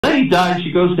lady died,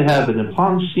 she goes to heaven, and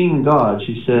upon seeing God,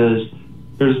 she says,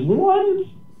 there is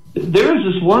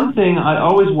this one thing I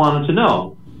always wanted to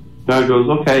know. God goes,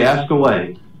 okay, ask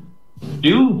away.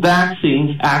 Do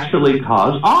vaccines actually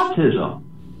cause autism?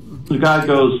 So God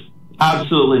goes,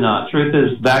 absolutely not. Truth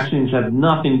is, vaccines have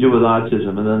nothing to do with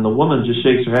autism. And then the woman just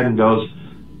shakes her head and goes,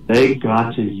 they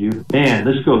got to you. Man,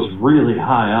 this goes really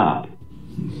high up.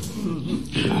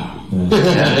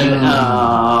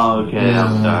 Oh, okay,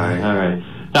 I'm sorry. All right.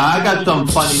 Now, I got some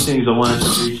funny things I wanted to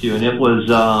read to you, and it was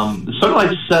sort of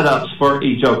like setups for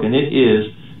a joke, and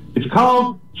it's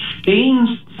called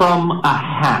Scenes from a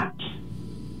Hat.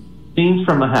 Scenes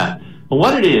from a Hat. And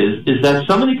what it is that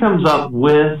somebody comes up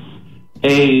with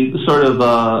a sort of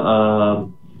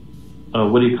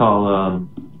what do you call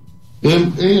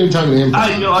you're talking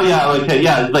improv. Oh yeah, okay,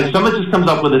 yeah. Like someone just comes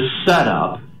up with a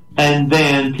setup, and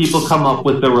then people come up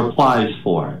with the replies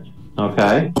for it.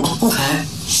 Okay.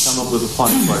 Come up with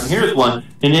replies for it. And here's one,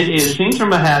 and it is Scenes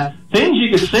from a Hat. Things you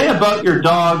could say about your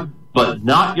dog, but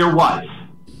not your wife.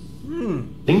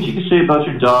 Things you can say about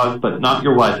your dog, but not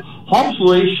your wife.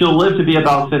 Hopefully, she'll live to be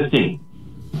about 15.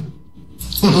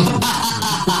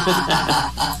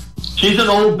 She's an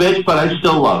old bitch, but I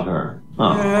still love her.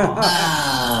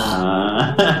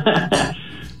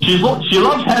 She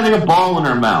loves having a ball in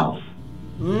her mouth.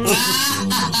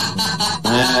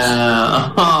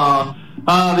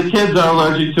 The kids are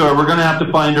allergic to her. We're going to have to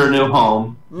find her a new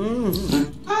home.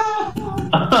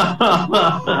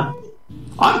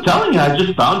 I'm telling you, I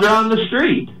just found her on the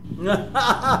street.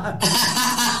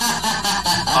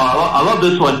 I love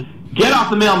this one. Get off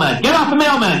the mailman. Get off the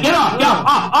mailman. Get off. Get off.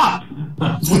 Off.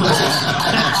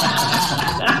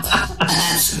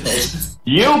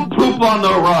 You poop on the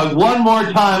rug one more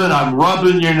time and I'm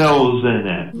rubbing your nose in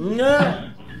it.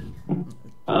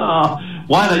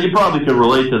 Why not? You probably could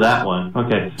relate to that one.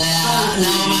 Okay. No,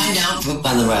 I don't poop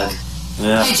on the rug.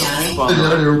 Yeah. Hey, Johnny.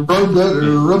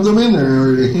 Rub them in there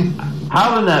already.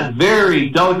 Having that very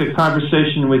delicate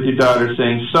conversation with your daughter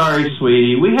saying, sorry,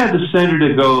 sweetie, we had to send her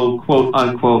to go, quote,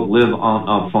 unquote, live on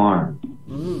a farm.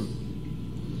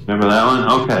 Remember that one?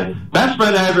 Okay. Best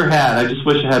friend I ever had. I just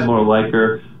wish I had more like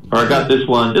her. Or I got this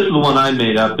one. This is the one I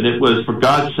made up, and it was, for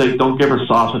God's sake, don't give her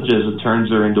sausages. It turns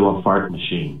her into a fart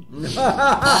machine.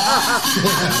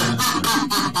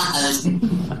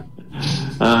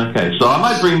 Okay, so I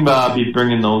might be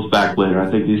bringing those back later.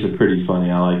 I think these are pretty funny.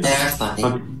 I like them. They're funny.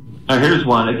 Okay. Now, here's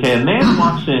one. Okay, a man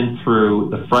walks in through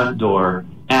the front door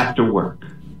after work.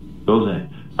 Goes in.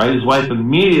 Right, his wife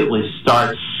immediately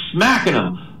starts smacking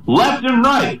him left and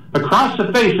right, across the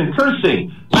face, and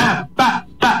cursing. Bap, bap,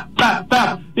 bap, bap,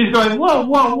 bap. He's going, whoa,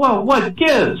 whoa, whoa, what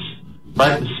gives?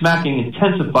 Right, the smacking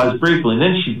intensifies briefly, and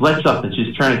then she lets up and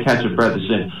she's trying to catch her breath and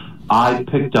saying, I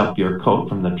picked up your coat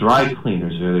from the dry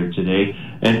cleaners earlier today,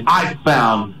 and I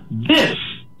found this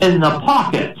in the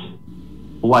pocket,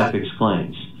 the wife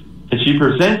exclaims. And she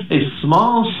presents a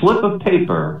small slip of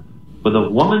paper with a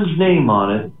woman's name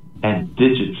on it and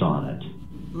digits on it.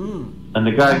 And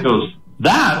the guy goes,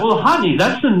 well, honey,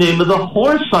 that's the name of the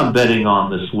horse I'm betting on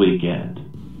this weekend.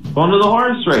 Going to the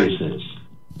horse races,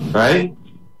 right?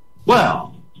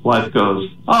 Well, wife goes,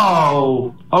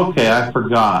 oh, okay, I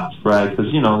forgot, right?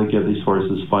 Because, they give these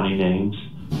horses funny names.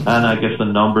 And I guess the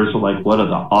numbers are like, what are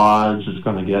the odds it's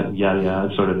going to get, yada,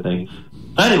 yada, sort of thing.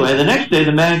 Anyway, the next day,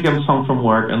 the man comes home from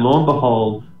work, and lo and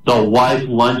behold, the wife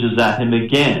lunges at him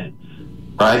again,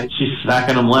 right? She's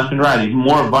smacking him left and right, even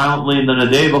more violently than the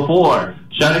day before,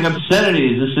 shouting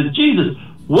obscenities. I said, Jesus,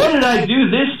 what did I do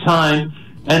this time?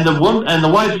 And the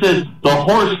wife says, the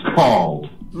horse called.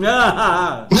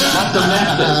 Left a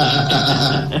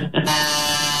message.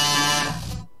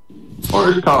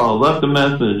 Horse called, left a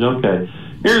message. Okay.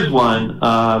 Here's one.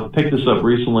 Picked this up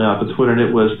recently off of Twitter, and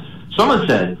it was, someone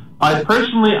said, I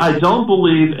don't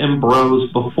believe in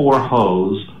bros before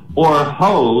hoes or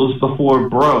hoes before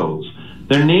bros.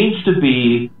 There needs to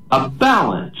be a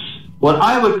balance. What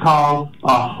I would call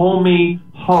a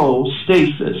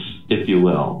homie-ho-stasis, if you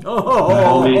will.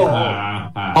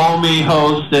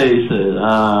 Homie-ho-stasis.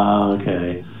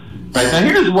 Okay. Right, now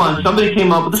here's one. Somebody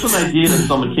came up with, this is an idea that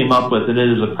someone came up with, and it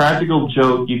is a practical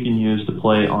joke you can use to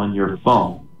play on your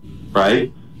phone.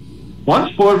 Right?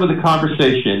 Once bored with a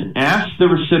conversation, ask the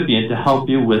recipient to help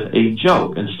you with a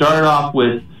joke, and start off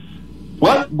with,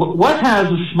 what has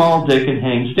a small dick and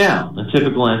hangs down? The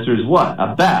typical answer is what?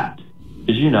 A bat.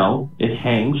 Because, it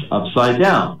hangs upside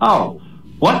down. Oh,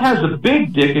 what has a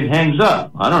big dick and hangs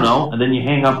up? I don't know. And then you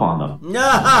hang up on them.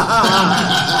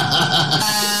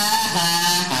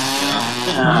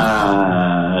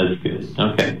 That's good.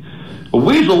 Okay. A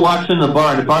weasel walks in the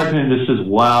bar, and the bartender says,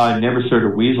 wow, I've never served a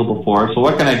weasel before, so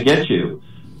what can I get you?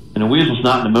 And the weasel's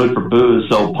not in the mood for booze,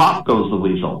 so pop goes the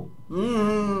weasel.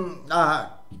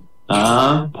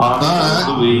 Pop goes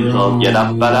the weasel. Get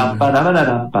up,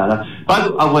 ba-da-ba-da-ba-da-ba-da. By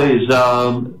the way, is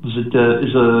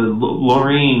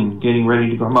Lorraine getting ready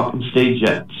to come up on stage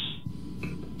yet?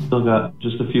 Still got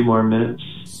just a few more minutes.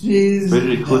 She's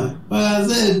ready to clip. Well, I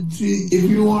said, if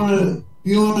you wanna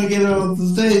get her off the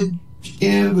stage, she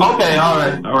can. Okay, all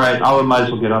right. I might as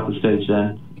well get off the stage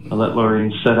then. I'll let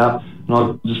Lorraine set up, and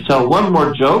I'll just tell one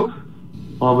more joke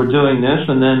while we're doing this,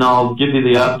 and then I'll give you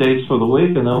the updates for the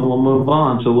week, and then we'll move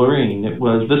on to Lorraine. It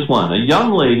was this one. A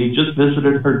young lady just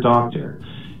visited her doctor,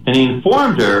 and he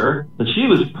informed her that she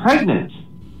was pregnant.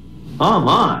 Oh,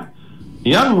 my. The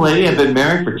young lady had been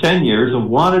married for 10 years and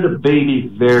wanted a baby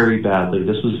very badly.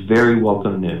 This was very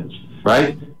welcome news,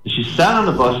 right? She sat on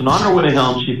the bus, and on her way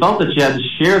home, she felt that she had to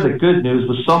share the good news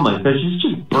with someone because she's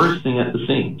just bursting at the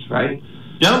seams, right?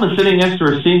 The gentleman sitting next to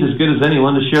her seemed as good as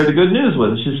anyone to share the good news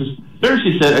with.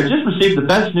 She said, I just received the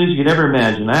best news you could ever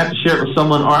imagine. I have to share it with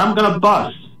someone or I'm going to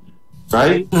bust,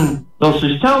 right? So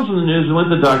she tells him the news and went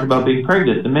to the doctor about being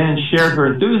pregnant. The man shared her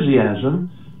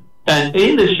enthusiasm and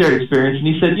in this shared experience, and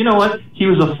he said, you know what? He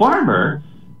was a farmer,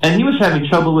 and he was having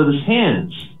trouble with his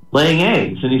hens laying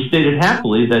eggs, and he stated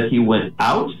happily that he went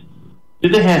out to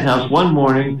the hen house one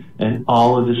morning, and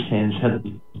all of his hens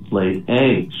had laid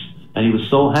eggs, and he was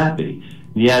so happy.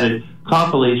 He added,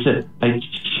 confidently, he said, I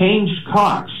changed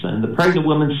cocks, and the pregnant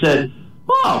woman said,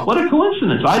 oh, what a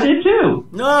coincidence, I did too.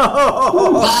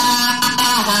 No!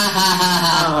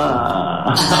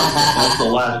 That's the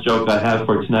last joke I have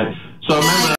for tonight. So remember,